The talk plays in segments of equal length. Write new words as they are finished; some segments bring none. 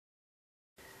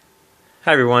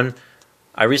Hi everyone.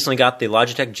 I recently got the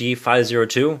Logitech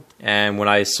G502, and when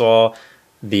I saw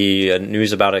the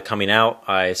news about it coming out,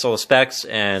 I saw the specs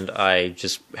and I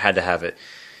just had to have it.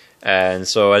 And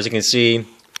so as you can see,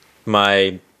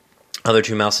 my other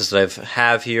two mouses that I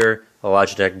have here, the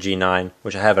Logitech G9,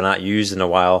 which I have not used in a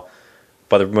while,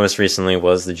 but most recently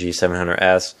was the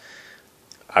G700s.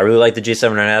 I really like the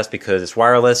G700s because it's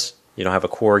wireless. You don't have a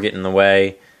cord getting in the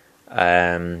way.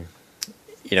 It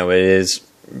is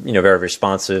very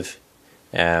responsive,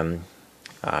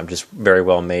 just very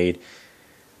well made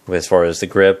as far as the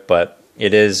grip, but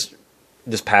it is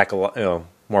just pack a lot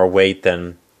more weight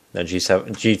than the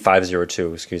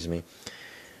G502, excuse me.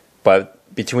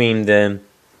 But between the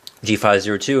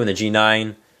G502 and the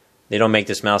G9, they don't make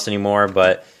this mouse anymore,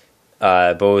 but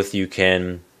both you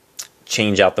can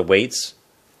change out the weights,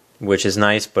 which is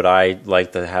nice, but I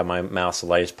like to have my mouse as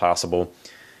light as possible,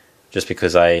 just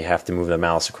because I have to move the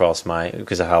mouse across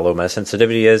because of how low my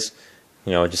sensitivity is.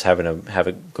 Just having to have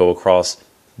it go across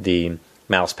the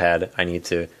mouse pad, I need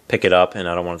to pick it up, and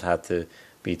I don't want it to have to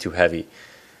be too heavy.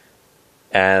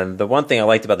 And the one thing I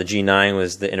liked about the G9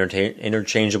 was the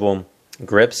interchangeable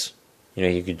grips.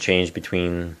 You could change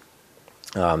between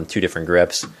two different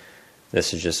grips.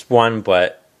 This is just one,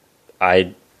 but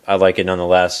I like it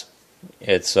nonetheless.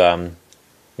 It's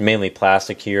mainly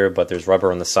plastic here, but there's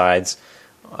rubber on the sides,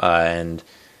 and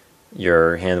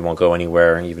your hand won't go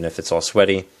anywhere, even if it's all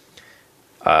sweaty.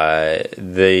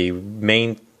 The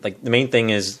main thing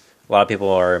is a lot of people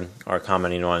are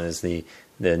commenting on is the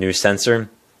new sensor,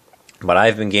 but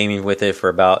I've been gaming with it for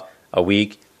about a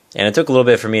week, and it took a little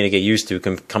bit for me to get used to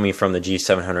coming from the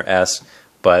G700s.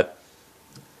 But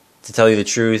to tell you the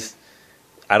truth,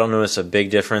 I don't notice a big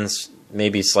difference,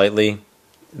 maybe slightly.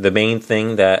 The main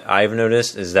thing that I've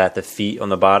noticed is that the feet on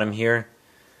the bottom here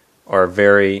are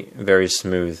very, very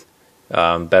smooth,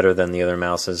 better than the other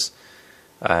mouses.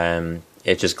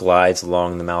 It just glides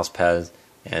along the mouse pad,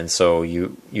 and so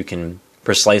you can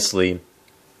precisely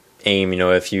aim.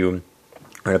 If you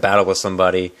are in a battle with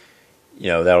somebody,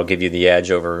 that'll give you the edge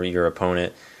over your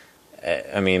opponent.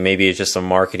 I mean, maybe it's just a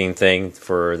marketing thing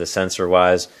for the sensor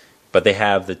wise, but they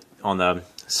have on the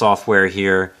software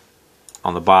here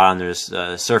on the bottom, there's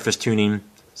surface tuning,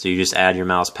 so you just add your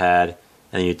mouse pad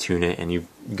and then you tune it, and you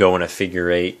go in a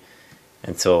figure 8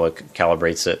 until it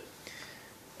calibrates it.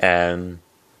 And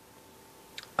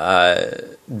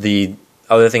the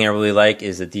other thing I really like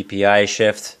is the DPI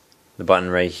shift, the button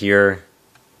right here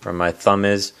where my thumb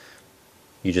is.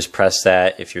 You just press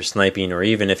that if you're sniping or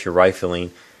even if you're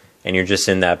rifling and you're just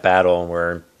in that battle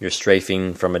where you're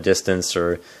strafing from a distance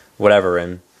or whatever,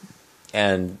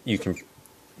 and you can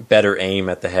better aim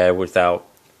at the head without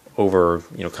over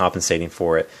compensating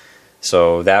for it.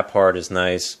 So that part is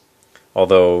nice,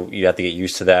 although you have to get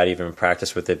used to that, even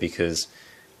practice with it, because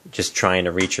just trying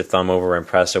to reach your thumb over and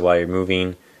press it while you're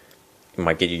moving, it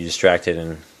might get you distracted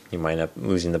and you might end up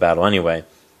losing the battle anyway.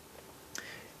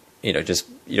 You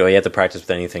have to practice with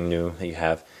anything new that you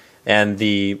have. And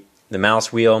the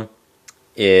mouse wheel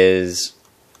is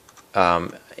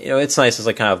it's nice. It's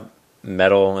like kind of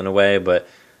metal in a way, but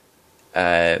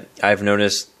I've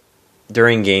noticed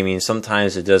during gaming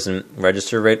sometimes it doesn't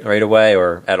register right away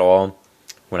or at all.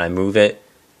 When I move it,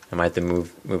 I might have to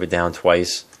move it down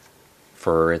twice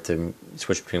for it to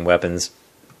switch between weapons,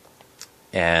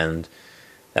 and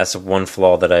that's one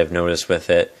flaw that I've noticed with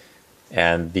it.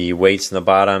 And the weights in the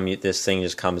bottom, this thing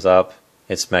just comes up.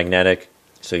 It's magnetic,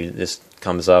 so this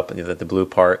comes up, the blue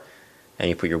part, and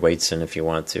you put your weights in if you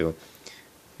want to.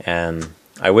 And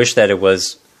I wish that it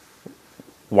was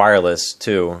wireless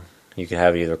too. You could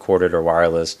have it either corded or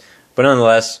wireless, but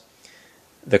nonetheless,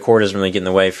 the cord doesn't really get in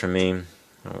the way for me.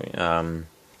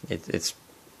 It's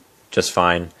just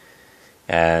fine.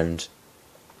 And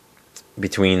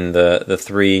between the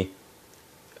three,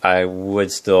 I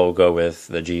would still go with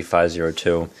the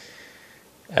G502,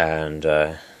 and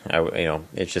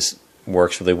it just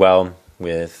works really well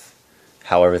with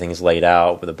how everything's laid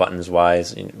out, with the buttons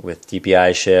wise, with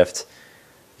DPI shift,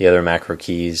 the other macro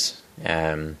keys,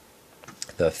 and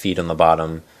the feet on the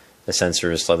bottom. The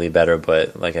sensor is slightly better,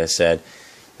 but like I said,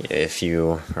 if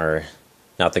you are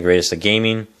not the greatest at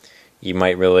gaming, you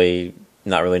might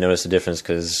not really notice the difference,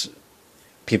 because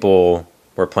people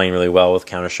were playing really well with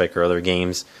Counter-Strike or other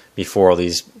games before all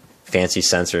these fancy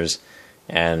sensors.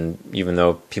 And even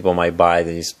though people might buy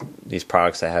these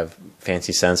products that have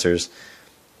fancy sensors,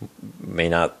 may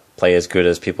not play as good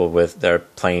as people that are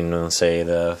playing, let's say,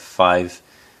 the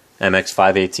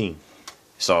MX518.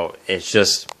 So it's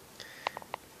just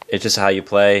how you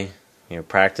play,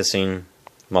 practicing,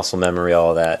 muscle memory,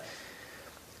 all of that.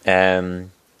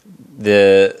 And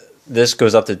this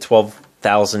goes up to 12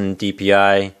 12,000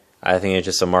 DPI, I think it's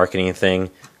just a marketing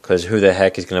thing, because who the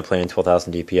heck is going to play in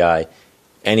 12,000 DPI?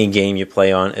 Any game you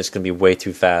play on, it's going to be way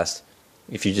too fast.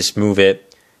 If you just move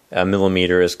it a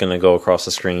millimeter, it's going to go across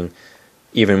the screen,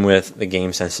 even with the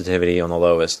game sensitivity on the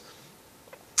lowest.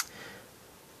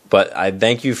 But I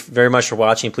thank you very much for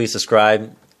watching. Please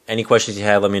subscribe. Any questions you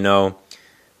have, let me know.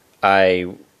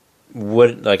 I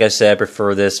would, like I said, I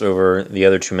prefer this over the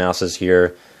other two mouses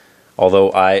here.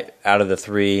 Although out of the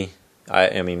three,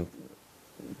 I mean,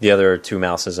 the other two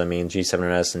mouses, I mean,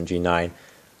 G700s and G9,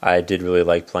 I did really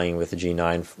like playing with the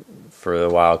G9 for a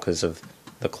while because of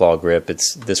the claw grip.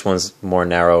 This one's more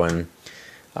narrow and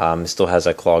it still has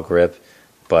that claw grip,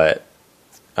 but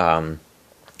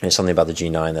there's something about the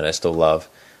G9 that I still love.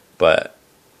 But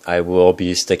I will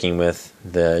be sticking with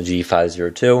the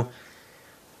G502.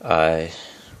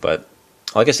 But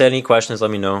like I said, any questions,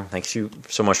 let me know. Thanks you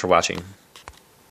so much for watching.